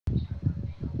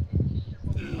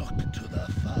Look to the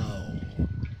foul.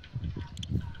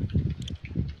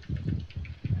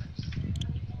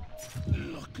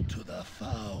 Look to the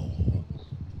foul.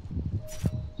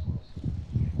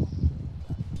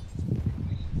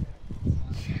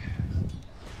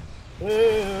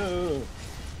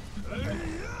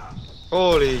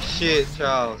 Holy shit,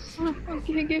 Charles.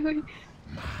 Okay.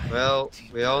 Well,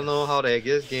 we all know how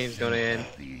this game's gonna end.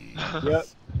 Yep.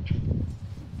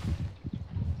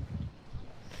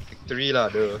 Victory lah,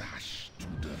 dude.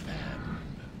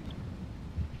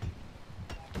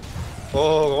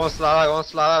 Oh, one slide, oh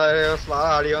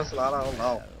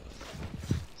wow.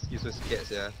 He's so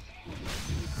scared, yeah.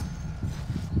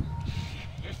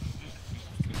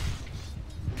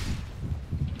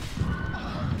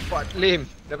 What lame?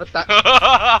 Never touch.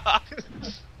 I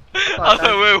was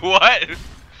like, wait, what?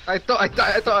 I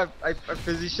thought I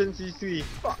positioned C3.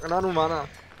 Fuck, another mana.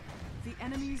 The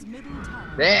enemy's middle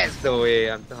tower. That's the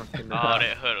way I'm talking Oh, about.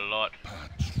 that hurt a lot.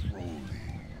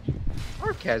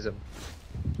 Sarcasm.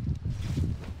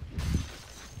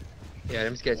 Yeah,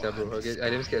 I'm scared, bro. Okay,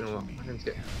 I'm scared no more. I'm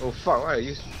scared. Oh fuck, why are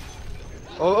you?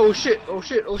 Oh shit!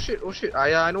 Ah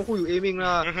yeah, I know who you aiming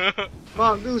lah.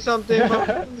 Mark, do something.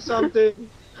 Mark, do something.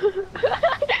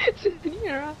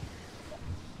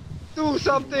 Do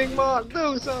something, Mark.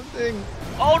 Do something.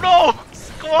 Oh no!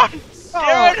 Come on!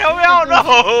 Darren, help me out!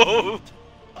 No!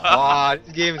 Ah,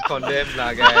 this game is condemned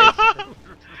lah, guys.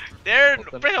 Darren,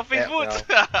 press your face boots!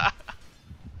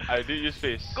 I did use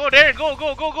face. Go, Darren,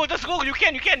 go! Just go! You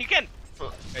can!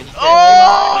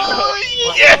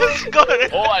 Oh! Yes! Got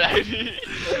it! Oh, I like it.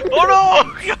 Oh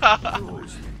no!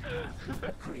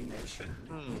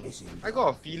 I got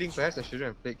a feeling perhaps I shouldn't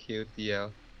have played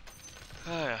KOTL.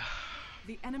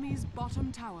 The enemy's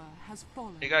bottom tower has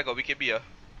fallen. Hey guy got BKB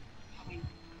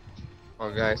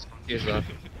Oh guys, here's that.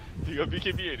 You got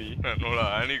BKB already? No lah,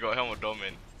 I only got Helm of Dom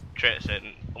and Threats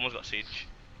and almost got Sage.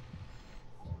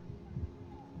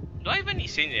 Do I even need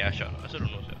Sage in shot? I still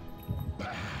don't know, sir.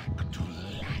 Back to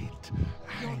light.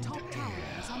 Your top tower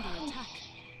is under attack.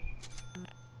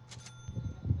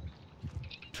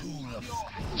 To the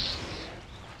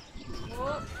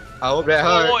I hope that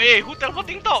hurt. Oh, hey, who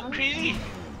teleporting top? Crazy!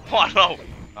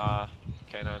 Wow,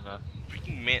 Cannon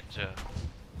freaking mad, sir.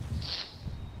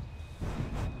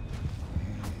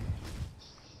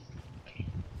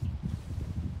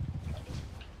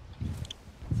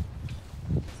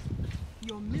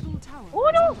 Your middle tower. Oh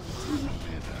no!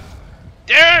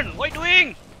 Darren, what are you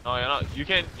doing? No, you're not. You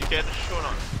can show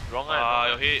not. Wrong eye. Ah,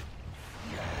 your head.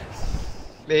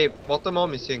 Babe, bottom all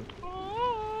missing.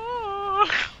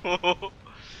 Oh!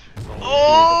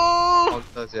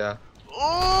 Counters, yeah.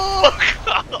 Oh!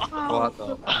 What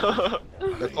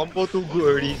the combo too good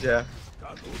already, yeah.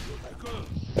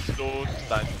 Slow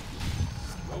stun.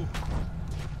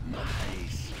 my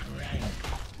strength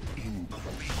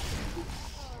increases.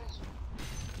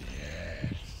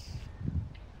 Yes.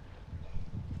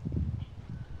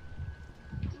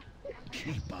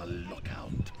 Keep a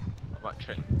lookout. What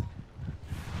trend?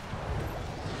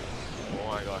 Oh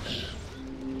my gosh.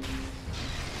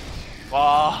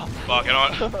 Wow. Fuck,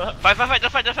 cannot. Fight,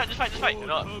 just fight.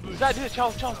 Cannot. Is that dude?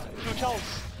 Charles. Shoot Charles.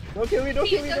 Don't kill me. Wrong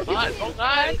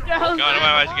eye. No, never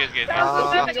mind, it's good.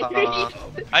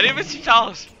 I didn't even see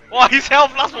Charles. Wow, his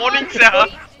health last warning, sir.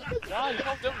 Yeah, you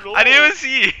have them low. I didn't even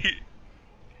see.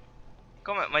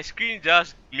 Come on, my screen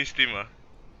just missed him.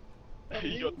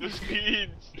 You got two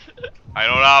screens. I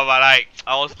know lah, but like,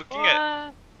 I was looking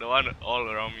at the one all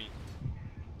around me.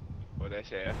 Oh,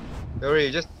 that's it. Don't worry,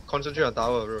 just concentrate on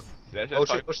tower, bro. That's Oh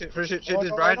shit,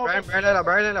 this Brian let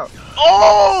out.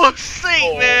 Oh,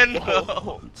 sick, man!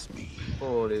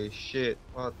 Holy shit,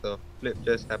 what the flip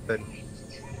just happened?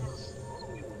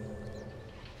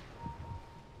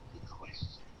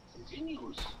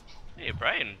 Hey,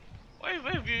 Brian, why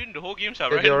have you been the whole game, sir,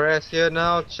 Get Brian? your ass here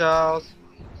now, Charles.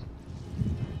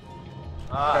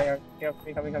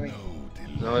 Coming.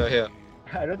 No, you're here.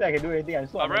 I don't think I can do anything. I'm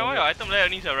so. Brian, why your item there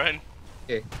only, sir, Brian?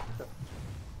 Okay.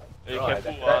 Hey, Oh,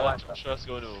 careful, that Joshua's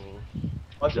going to...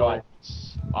 What's your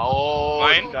Oh,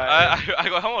 Mine? guy. I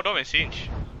got Helm of Dom and Sage.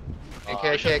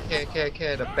 Okay,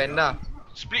 the panda.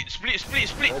 Split!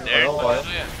 Oh, There. oh, boy.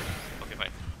 Okay,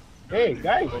 fine. Hey,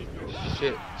 guys!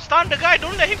 Shit. Stun the guy,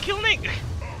 don't let him kill Nick!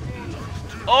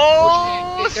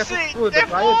 Oh, shit. Careful, sick! good, That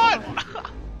Brian.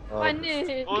 one!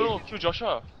 Oh no, kill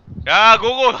Joshua. Yeah,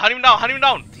 go, hunt him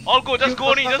down! All go, just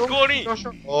go only!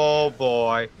 Oh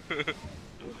boy.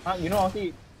 You know, I'll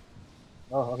see.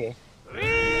 Oh, okay.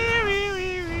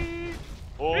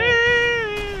 Oh.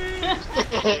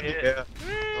 Yeah.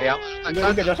 Yeah.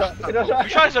 Look at Joshua.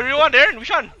 Which one is the real one, Darren? Which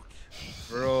one?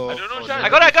 Bro. I don't know, I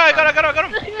got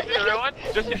him! Is it the right one?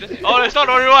 Just hit, just hit. Oh, it's not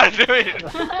the only one. Damn it.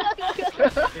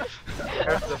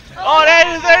 Oh, there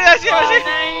it is. There it is. I see. I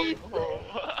see. Oh.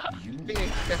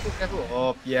 Careful, careful.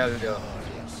 Oh, PL dia.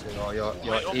 Your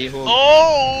a-hole.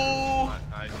 Oh.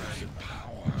 Nice, nice.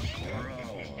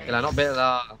 Okay lah, not bad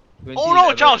lah. 20 Oh no,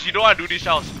 level. Charles, you don't want to do this,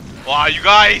 Charles. Wow, you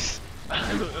guys.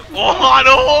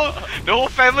 Oh, the whole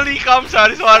family comes out.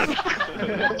 This one.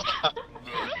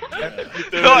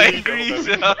 So angry.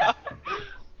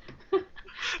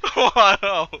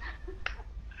 Wow.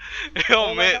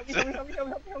 Yo, mate.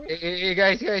 Hey,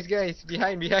 guys,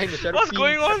 behind the shadow. What's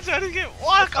going on, sir? This game?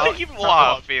 What? Can't I keep?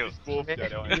 Wow, fail. It's both the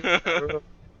other one.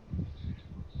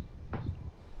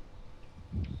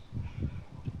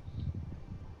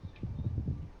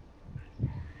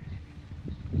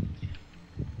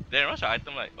 Then what's your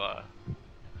item like?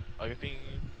 I think.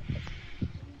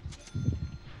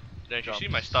 Then you see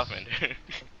my stuff, man.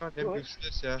 God damn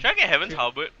useless, yeah. Should I get Heaven's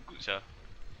Halberd? Good, sir.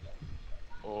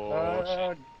 Oh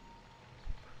shit.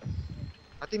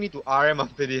 I think need to RM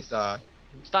after this. Stun.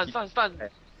 Got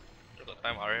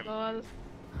time RM.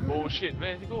 Oh shit,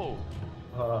 where did he go?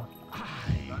 I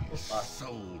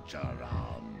soldier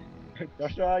on.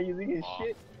 Joshua using his Wow.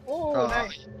 shit. Oh,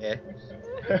 nice. Yeah.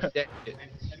 That shit.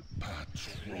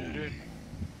 Patrol.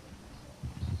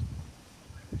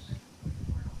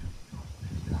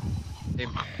 Hey,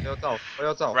 我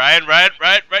要造。 Right.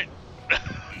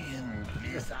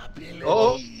 Invisibility.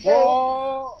 Oh.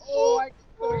 Oh my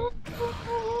god.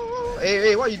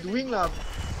 Hey, what are you doing lah?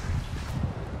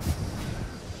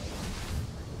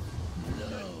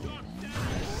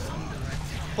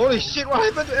 Holy shit, what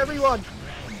happened to everyone?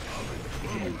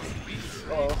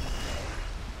 Oh.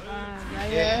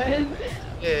 Yeah.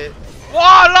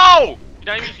 Wow, no!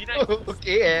 Deny me.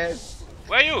 Okay, yeah.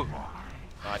 Where are you?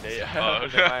 Ah, there. Oh,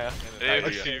 there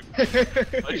we see you.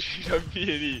 Oh, she done me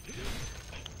already.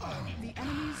 The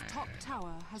enemy's top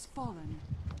tower has fallen.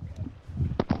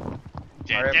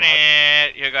 Here,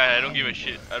 guys, I don't give a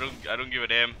shit. I don't give a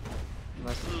damn.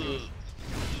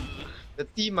 The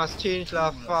team must change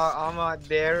lah. Fuck, Ahmad,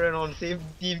 Darren on same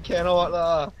team cannot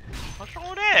lah. What's wrong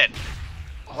with that?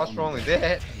 What's wrong with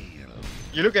that?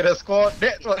 You look at the squad,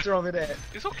 that's what's wrong with that.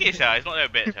 It's okay, sir. It's not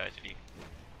that bad, sir, actually.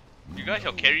 You guys,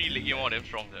 your carry late game all damn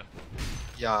strong, sir.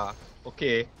 Yeah,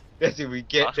 okay. That's if we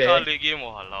get Last there. card late game,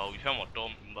 oh hello, you have more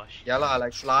Dom Imbash. Yeah lah,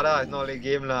 like Slada is not late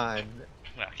game lah. And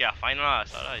Okay, fine lah.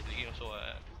 Sada is late game also.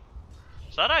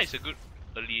 Sada is a good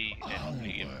early and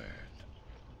late game. Onward.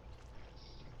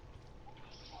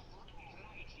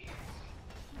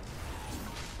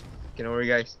 okay, don't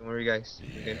worry guys.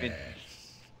 You can win.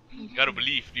 You gotta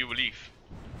believe. Do you believe?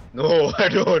 No, I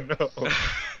don't know.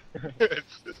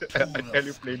 I tell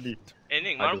you plainly. Hey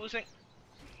Nick, I Marvel Sing?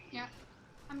 Yeah,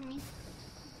 I'm me.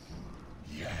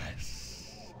 Yes.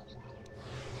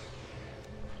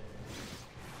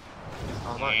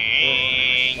 Ahmad.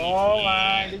 Oh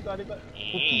my, this one.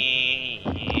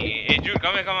 Hey Jude,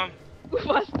 come on.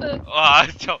 Faster. Oh,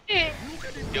 chop. Hey.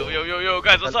 Yo,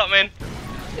 guys, what's up, man?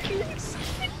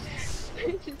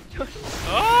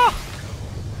 Oh!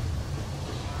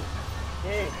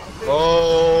 Hey.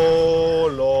 Oh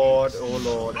lord.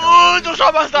 Oh,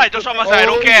 Joshua must die. I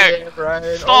don't care. Yeah, Brian.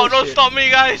 Don't shit. stop me,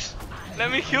 guys.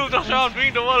 Let me kill Joshua. I'm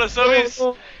doing the world a service.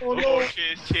 Oh no.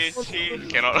 Chase.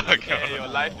 Cannot. Hey, your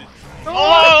life is.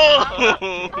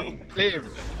 Oh! Lame.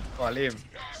 Oh, lame.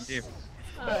 This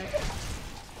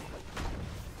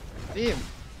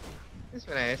is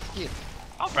when I escape.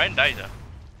 How Brian died,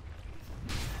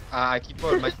 I keep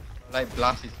on my like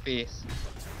blast his face.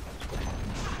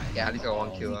 Yeah, at least I got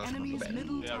one kill. The Not so enemy's bad.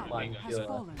 middle Yeah, tower really has good.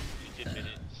 fallen. 15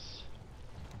 minutes.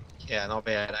 Yeah, not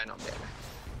bad.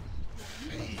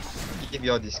 Give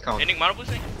you all discount. Hey Nick, Marvel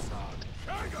Sing?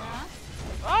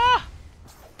 Ah!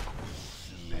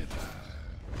 Slither.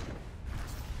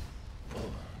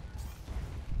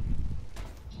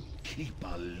 Keep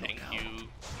a lookout. Thank you.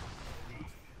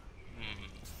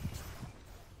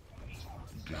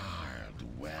 Guard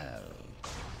well.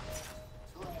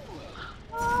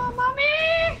 Oh,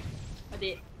 mommy! I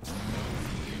did.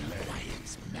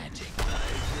 It's magic.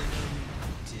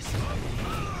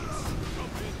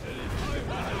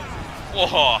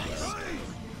 Whoa!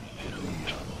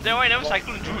 Then why I never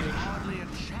cycle Jude? Hardly a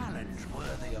challenge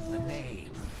worthy of the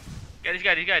name. Get this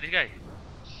guy.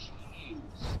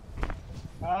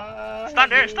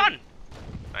 Stun Stun.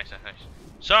 Nice.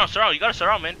 Surround, you gotta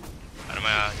surround, man. I don't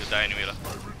mind, you'll die anyway lah.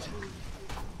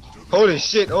 Holy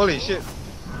shit.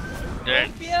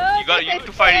 Then, you need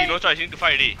to fight it, no choice, you need to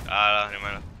fight it. Never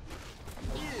mind lah.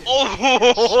 Oh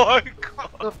my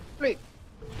god! The freak.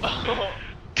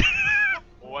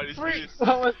 What is this?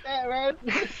 What was that, man?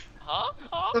 Huh?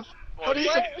 The How do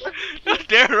you?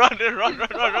 There,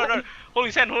 run. Hold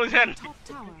his hand, hold his hand. Top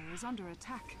tower is under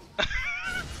attack.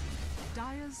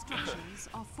 Dire's structures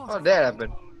are How fortified. did that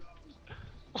happen?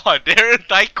 Wow, Darren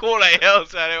Tycho like hell,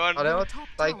 sir, that one. Oh, that was Top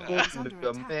like tower go is to under the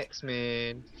attack. max,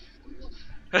 man.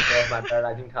 โดนมัน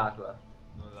paralyzing cast เหรอ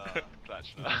No lah, clutch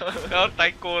lah. That one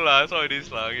Tycho lah, that's all it is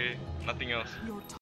lah, okay. Nothing else. Your